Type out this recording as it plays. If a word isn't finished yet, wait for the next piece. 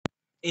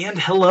And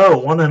hello,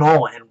 one and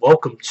all, and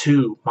welcome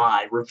to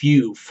my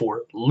review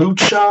for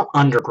Lucha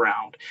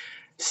Underground,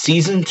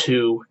 Season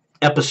 2,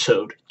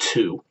 Episode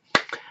 2.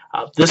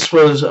 This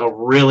was a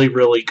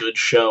really good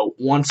show.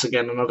 Once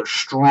again, another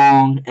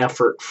strong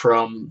effort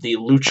from the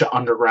Lucha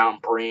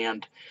Underground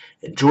brand.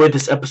 Enjoyed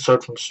this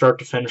episode from start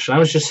to finish, and I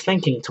was just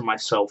thinking to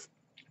myself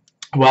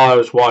while I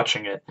was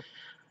watching it,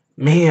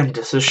 man,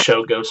 does this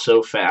show go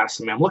so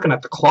fast? I mean, I'm looking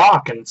at the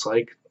clock, and it's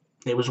like,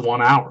 it was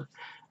 1 hour.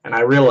 And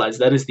I realized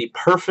that is the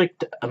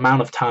perfect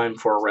amount of time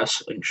for a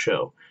wrestling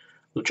show.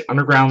 Lucha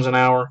Underground's an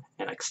hour,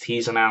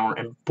 NXT's an hour,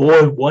 and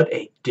boy, what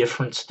a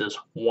difference does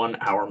 1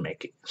 hour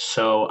make.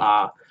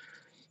 So,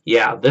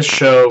 yeah, this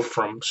show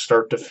from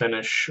start to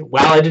finish,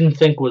 while I didn't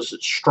think was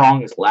as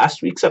strong as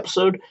last week's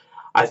episode,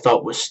 I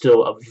thought was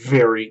still a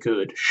very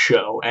good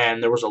show,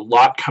 and there was a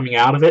lot coming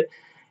out of it,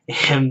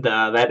 and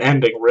that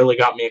ending really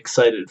got me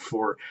excited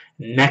for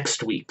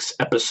next week's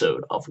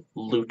episode of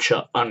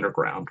Lucha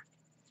Underground.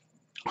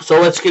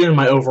 So let's get into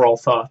my overall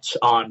thoughts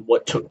on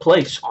what took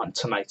place on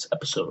tonight's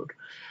episode.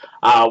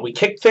 We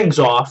kicked things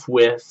off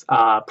with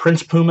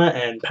Prince Puma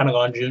and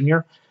Pentagon Jr.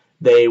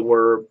 They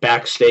were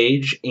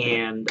backstage,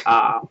 and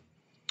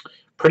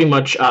pretty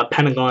much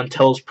Pentagon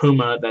tells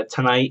Puma that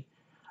tonight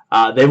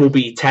they will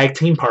be tag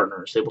team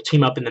partners. They will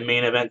team up in the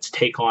main event to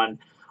take on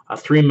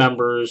three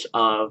members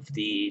of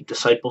the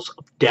Disciples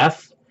of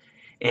Death.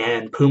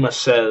 And Puma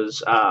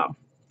says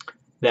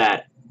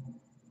that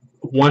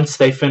once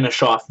they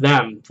finish off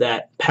them,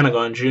 that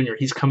Pentagon Jr.,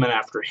 he's coming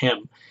after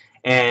him.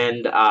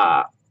 And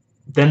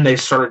then they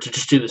started to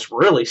just do this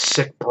really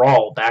sick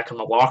brawl back in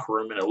the locker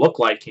room, and it looked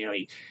like,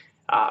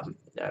 I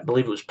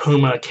believe it was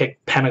Puma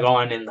kicked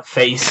Pentagon in the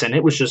face, and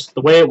it was just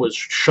the way it was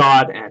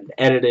shot and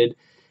edited.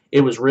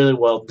 It was really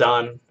well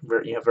done,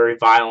 very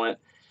violent.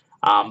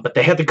 But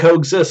they had to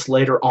coexist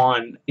later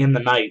on in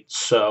the night,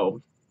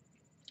 so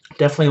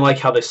definitely like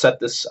how they set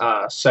this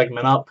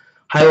segment up,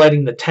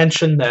 highlighting the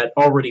tension that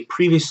already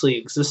previously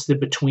existed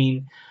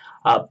between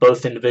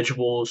both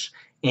individuals,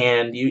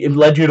 and it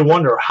led you to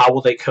wonder how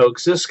will they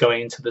coexist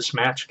going into this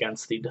match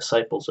against the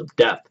Disciples of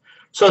Death.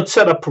 So it's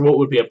set up for what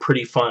would be a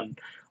pretty fun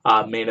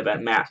main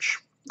event match.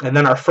 And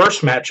then our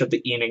first match of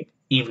the evening,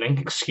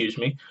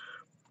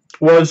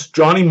 was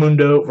Johnny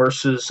Mundo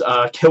versus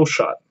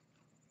Killshot.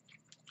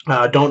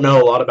 Don't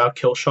know a lot about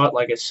Killshot,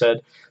 like I said.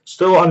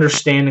 Still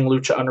understanding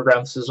Lucha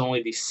Underground. This is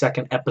only the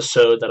second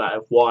episode that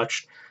I've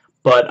watched.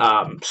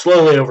 But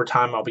slowly over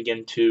time, I'll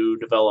begin to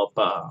develop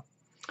the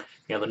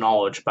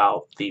knowledge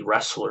about the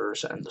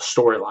wrestlers and the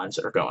storylines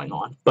that are going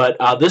on. But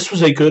this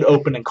was a good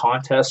opening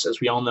contest.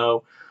 As we all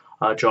know,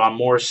 John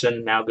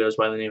Morrison now goes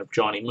by the name of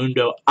Johnny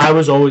Mundo. I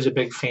was always a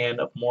big fan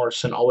of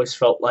Morrison. Always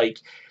felt like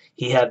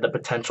he had the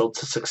potential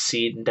to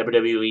succeed in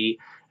WWE.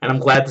 And I'm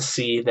glad to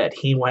see that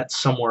he went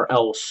somewhere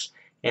else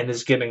and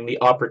is getting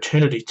the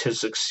opportunity to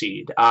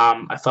succeed.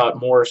 I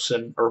thought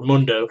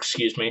Mundo,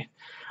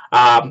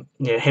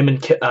 him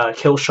and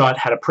Killshot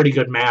had a pretty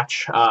good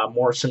match.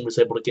 Morrison was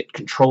able to get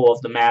control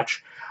of the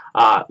match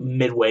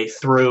midway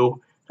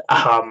through.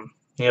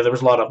 There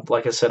was a lot of,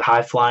 like I said,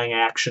 high-flying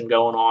action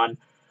going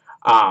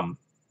on.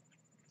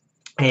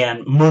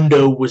 And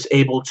Mundo was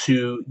able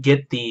to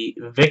get the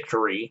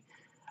victory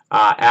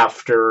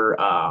after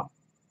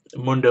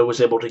Mundo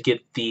was able to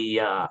get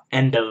the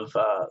end of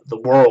the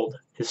world,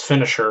 his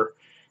finisher,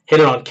 hit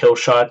it on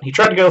Killshot. He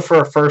tried to go for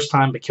a first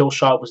time, but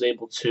Killshot was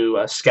able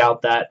to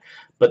scout that.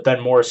 But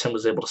then Morrison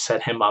was able to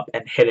set him up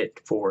and hit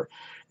it for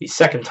the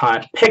second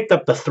time. Picked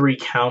up the 3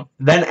 count.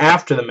 Then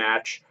after the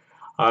match,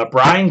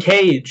 Brian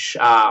Cage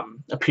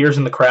appears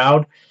in the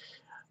crowd.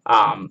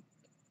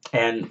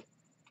 And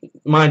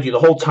mind you, the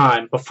whole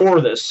time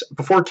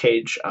before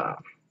Cage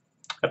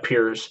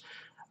appears,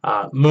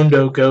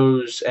 Mundo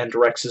goes and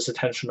directs his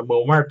attention to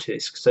Mo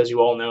Martes. Because as you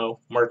all know,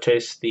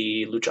 Martes,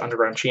 the Lucha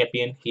Underground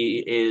champion, he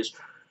is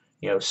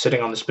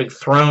sitting on this big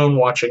throne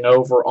watching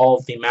over all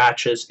of the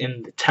matches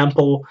in the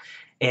temple.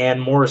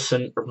 And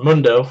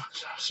Mundo,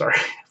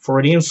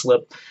 Freudian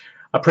slip,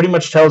 pretty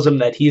much tells him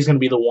that he's going to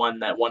be the one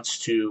that wants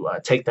to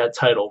take that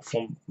title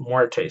from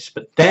Muertes.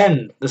 But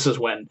then, this is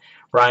when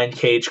Brian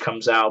Cage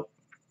comes out,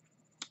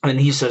 and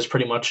he says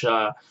pretty much,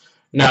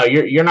 no,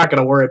 you're not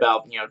going to worry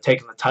about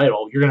taking the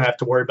title. You're going to have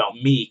to worry about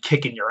me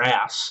kicking your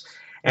ass.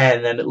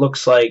 And then it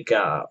looks like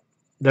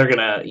they're going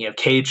to,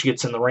 Cage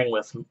gets in the ring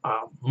with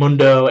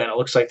Mundo, and it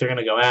looks like they're going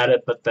to go at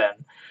it, but then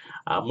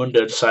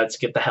Mundo decides to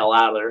get the hell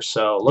out of there.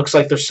 So it looks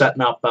like they're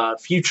setting up a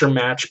future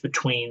match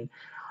between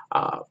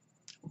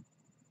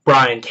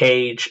Brian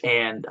Cage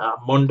and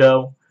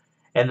Mundo.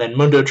 And then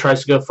Mundo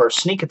tries to go for a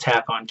sneak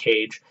attack on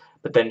Cage,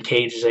 but then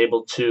Cage is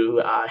able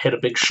to hit a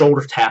big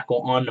shoulder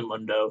tackle onto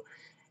Mundo.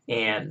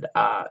 And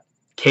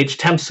Cage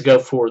attempts to go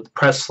for the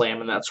press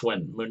slam, and that's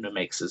when Mundo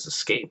makes his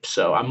escape.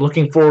 So I'm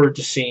looking forward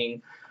to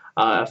seeing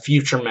a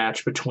future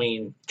match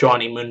between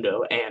Johnny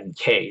Mundo and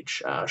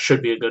Cage.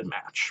 Should be a good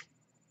match.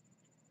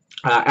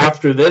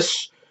 After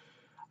this,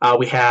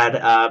 we had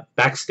a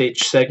backstage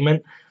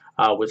segment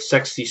with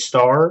Sexy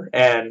Star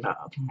and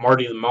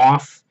Marty the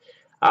Moth.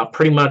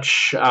 Pretty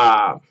much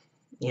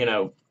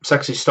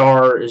Sexy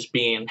Star is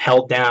being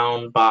held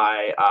down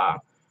by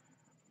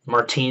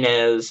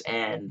Martinez,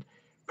 and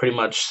pretty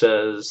much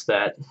says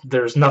that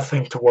there's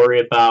nothing to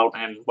worry about,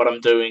 and what I'm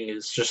doing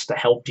is just to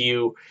help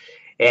you.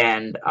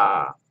 And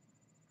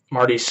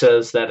Marty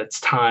says that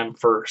it's time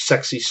for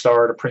Sexy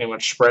Star to pretty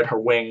much spread her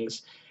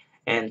wings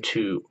and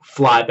to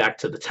fly back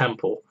to the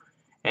temple.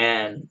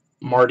 And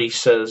Marty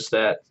says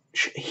that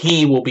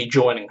he will be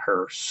joining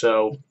her.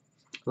 So,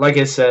 like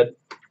I said,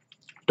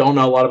 don't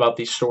know a lot about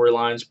these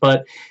storylines,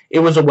 but it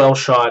was a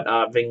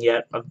well-shot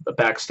vignette, a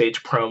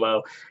backstage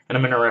promo, and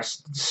I'm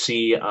interested to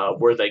see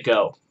where they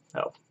go.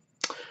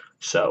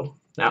 So,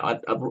 now,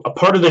 a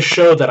part of the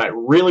show that I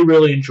really,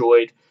 really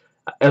enjoyed,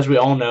 as we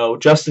all know,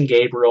 Justin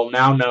Gabriel,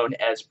 now known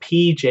as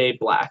PJ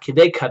Black.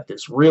 They cut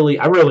this I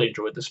really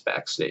enjoyed this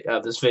backstage,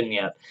 this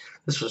vignette.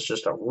 This was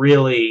just a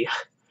really,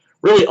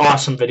 really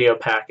awesome video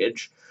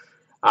package.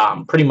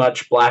 Pretty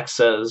much, Black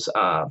says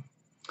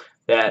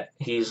that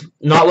he's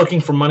not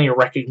looking for money or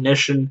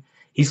recognition.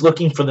 He's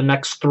looking for the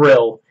next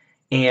thrill,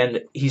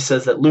 and he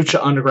says that Lucha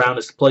Underground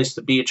is the place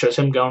to be. It shows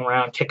him going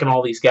around kicking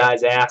all these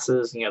guys'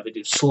 asses. They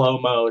do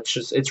slow-mo.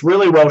 It's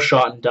really well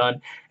shot and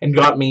done, and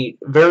got me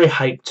very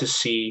hyped to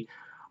see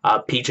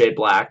PJ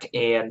Black.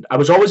 And I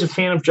was always a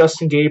fan of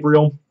Justin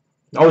Gabriel.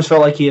 I always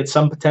felt like he had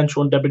some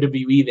potential in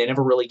WWE. They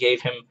never really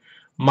gave him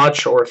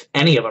much or if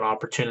any of an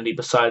opportunity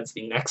besides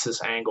the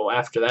Nexus angle.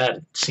 After that,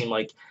 it seemed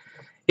like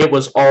it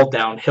was all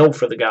downhill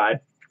for the guy.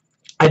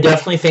 I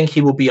definitely think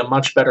he will be a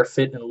much better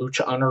fit in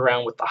Lucha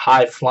Underground with the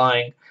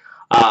high-flying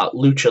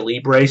Lucha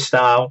Libre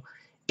style.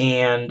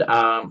 And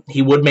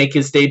he would make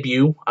his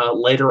debut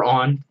later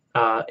on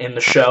in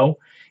the show.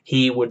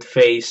 He would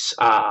face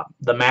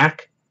the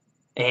Mac.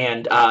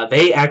 And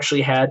they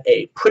actually had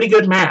a pretty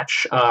good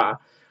match.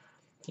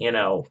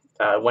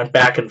 Went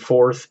back and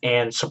forth.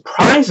 And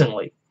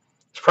surprisingly,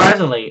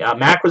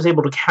 Mac was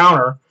able to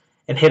counter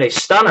and hit a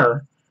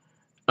stunner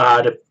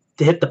to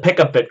hit the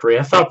pickup victory.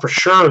 I thought for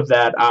sure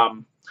that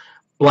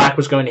Black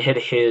was going to hit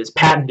his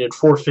patented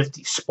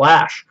 450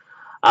 splash,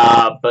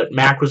 but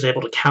Mac was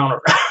able to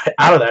counter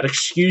out of that,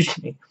 excuse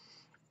me.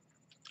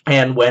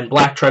 And when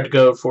Black tried to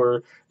go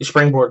for the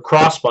springboard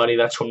crossbody,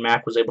 that's when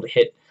Mac was able to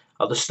hit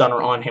the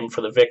stunner on him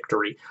for the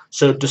victory.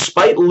 So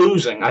despite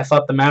losing, I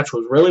thought the match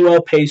was really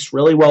well paced,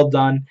 really well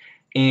done,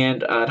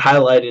 and it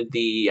highlighted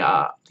the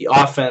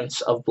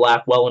offense of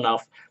Black well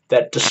enough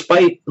that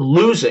despite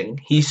losing,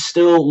 he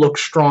still looked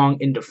strong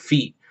in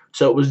defeat.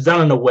 So it was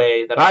done in a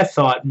way that I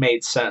thought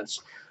made sense.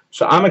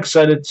 So I'm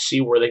excited to see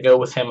where they go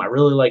with him. I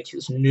really like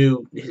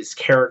his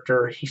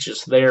character. He's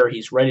just there.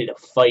 He's ready to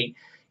fight.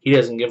 He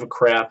doesn't give a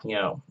crap.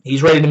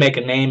 He's ready to make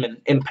a name and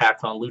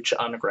impact on Lucha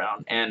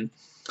Underground. And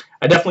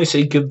I definitely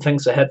see good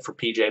things ahead for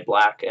PJ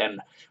Black,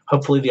 and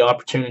hopefully the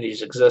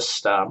opportunities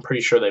exist. I'm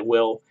pretty sure they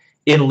will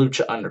in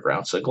Lucha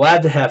Underground. So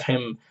glad to have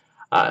him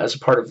as a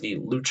part of the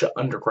Lucha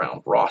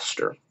Underground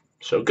roster.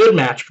 So good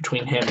match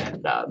between him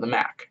and the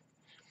Mac.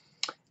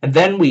 And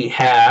then we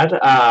had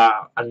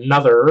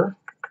another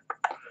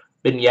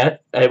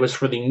vignette. It was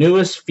for the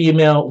newest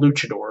female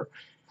luchador.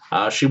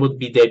 She will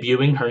be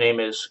debuting. Her name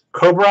is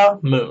Cobra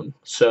Moon.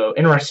 So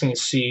interesting to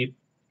see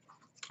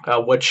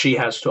what she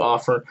has to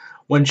offer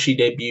when she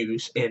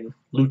debuts in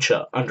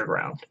Lucha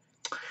Underground.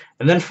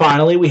 And then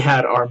finally, we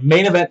had our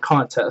main event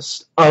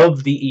contest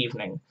of the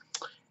evening.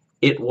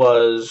 It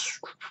was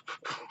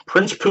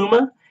Prince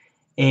Puma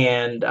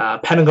and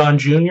Pentagon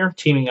Jr.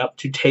 teaming up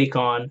to take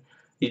on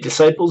the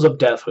Disciples of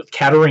Death with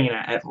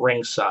Katarina at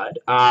ringside.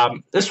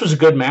 This was a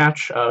good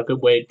match, a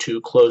good way to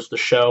close the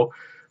show.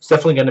 It's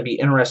definitely going to be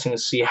interesting to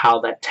see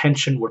how that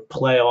tension would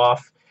play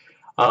off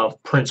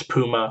of Prince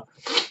Puma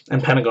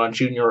and Pentagon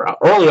Jr.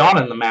 Early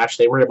on in the match,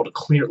 they were able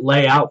to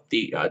lay out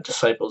the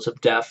Disciples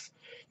of Death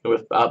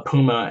with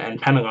Puma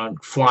and Pentagon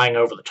flying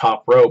over the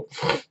top rope.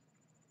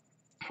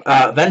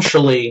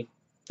 Eventually,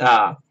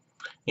 Puma,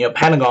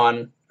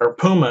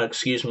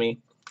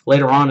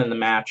 later on in the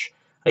match,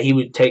 he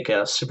would take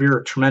a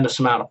tremendous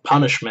amount of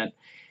punishment,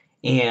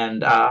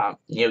 and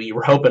you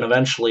were hoping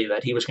eventually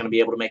that he was going to be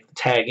able to make the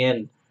tag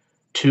in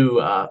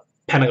to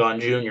Pentagon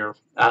Jr.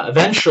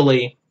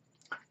 Eventually,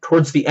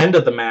 towards the end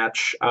of the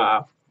match,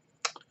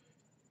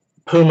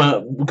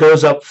 Puma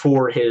goes up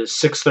for his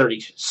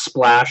 630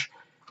 splash,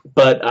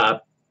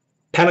 but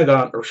Puma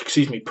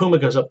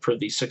goes up for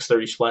the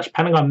 630 splash.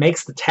 Pentagon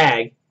makes the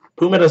tag.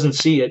 Puma doesn't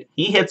see it.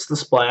 He hits the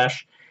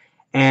splash,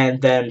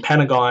 and then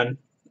Pentagon,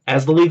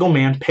 as the legal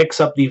man,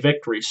 picks up the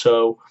victory.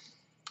 So,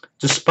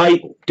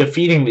 despite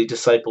defeating the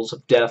Disciples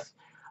of Death,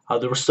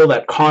 there was still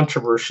that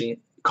controversy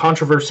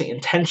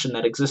and tension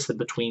that existed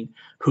between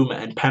Puma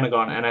and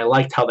Pentagon, and I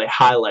liked how they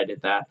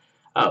highlighted that.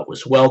 It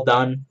was well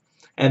done.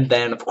 And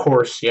then, of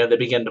course, they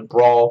began to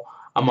brawl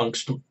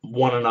amongst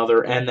one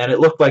another, and then it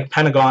looked like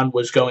Pentagon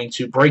was going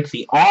to break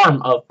the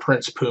arm of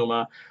Prince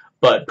Puma,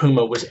 but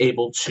Puma was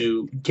able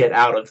to get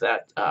out of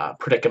that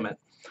predicament.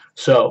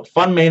 So,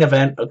 fun main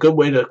event, a good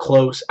way to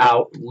close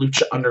out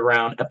Lucha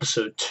Underground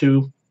Episode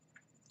 2.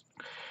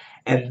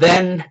 And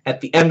then,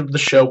 at the end of the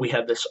show, we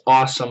had this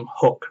awesome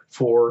hook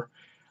for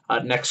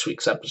next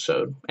week's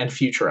episode and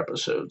future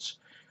episodes.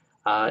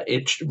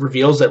 It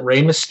reveals that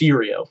Rey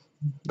Mysterio,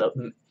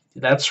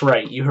 that's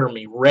right, you heard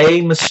me,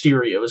 Rey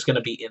Mysterio is going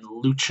to be in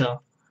Lucha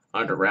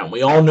Underground.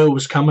 We all knew it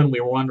was coming. We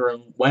were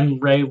wondering when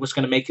Rey was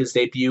going to make his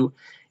debut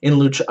in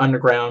Lucha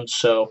Underground,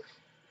 so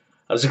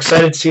I was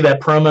excited to see that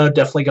promo.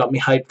 Definitely got me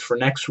hyped for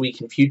next week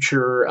and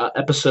future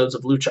episodes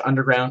of Lucha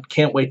Underground.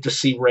 Can't wait to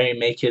see Rey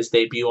make his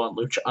debut on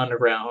Lucha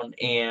Underground,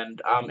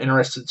 and I'm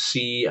interested to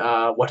see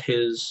what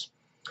he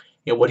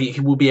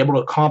will be able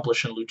to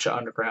accomplish in Lucha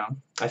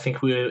Underground. I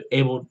think we were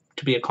able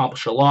to be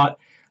accomplished a lot.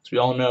 As we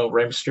all know,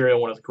 Rey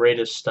Mysterio, one of the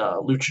greatest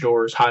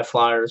luchadors, high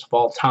flyers of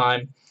all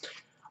time.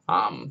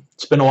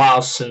 It's been a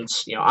while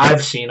since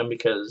I've seen him,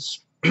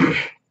 because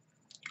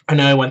I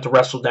know he went to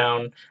wrestle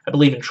down, I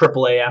believe, in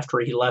AAA after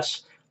he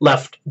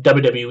left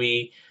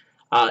WWE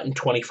in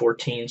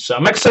 2014. So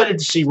I'm excited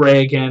to see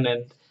Rey again,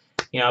 and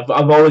I've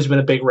always been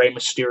a big Rey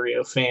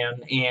Mysterio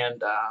fan,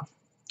 and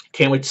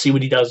can't wait to see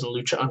what he does in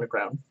Lucha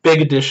Underground.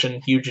 Big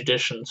addition, huge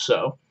addition.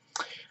 So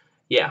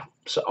yeah,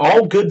 so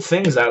all good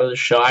things out of the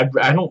show. I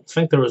don't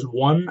think there was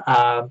one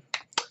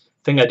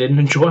thing I didn't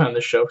enjoy on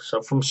the show.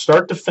 So from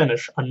start to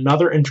finish,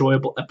 another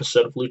enjoyable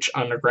episode of Lucha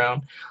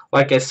Underground.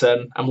 Like I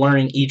said, I'm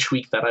learning each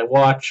week that I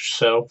watch,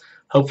 so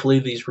hopefully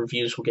these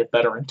reviews will get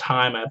better in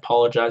time. I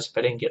apologize if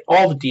I didn't get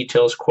all the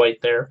details quite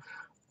there,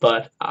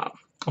 but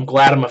I'm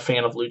glad I'm a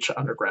fan of Lucha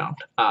Underground.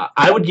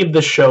 I would give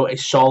this show a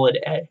solid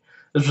A.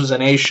 This was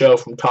an A show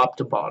from top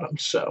to bottom,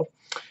 so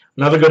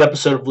another good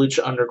episode of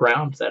Lucha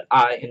Underground that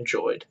I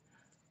enjoyed.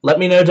 Let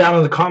me know down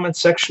in the comments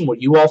section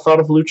what you all thought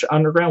of Lucha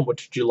Underground. What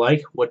did you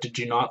like? What did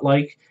you not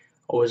like?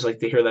 Always like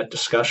to hear that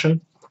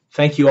discussion.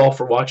 Thank you all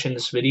for watching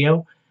this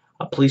video.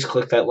 Please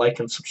click that like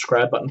and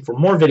subscribe button for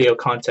more video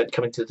content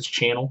coming to this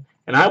channel.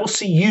 And I will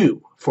see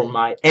you for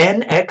my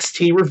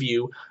NXT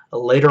review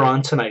later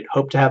on tonight.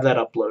 Hope to have that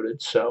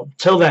uploaded. So,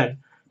 till then,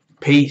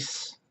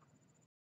 peace.